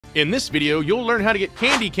In this video, you'll learn how to get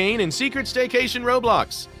candy cane in Secret Staycation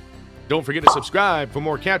Roblox. Don't forget to subscribe for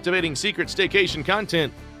more captivating Secret Staycation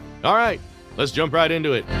content. All right, let's jump right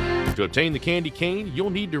into it. To obtain the candy cane, you'll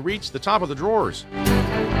need to reach the top of the drawers.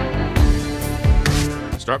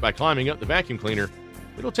 Start by climbing up the vacuum cleaner.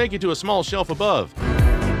 It'll take you to a small shelf above.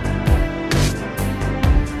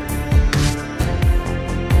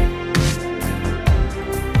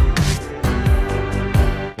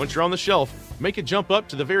 Once you're on the shelf, make a jump up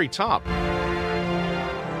to the very top.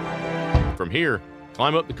 From here,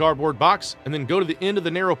 climb up the cardboard box and then go to the end of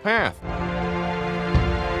the narrow path.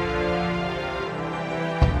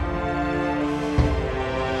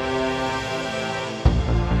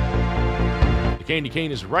 The candy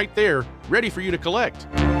cane is right there, ready for you to collect.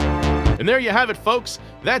 And there you have it, folks.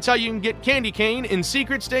 That's how you can get candy cane in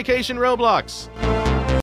Secret Staycation Roblox.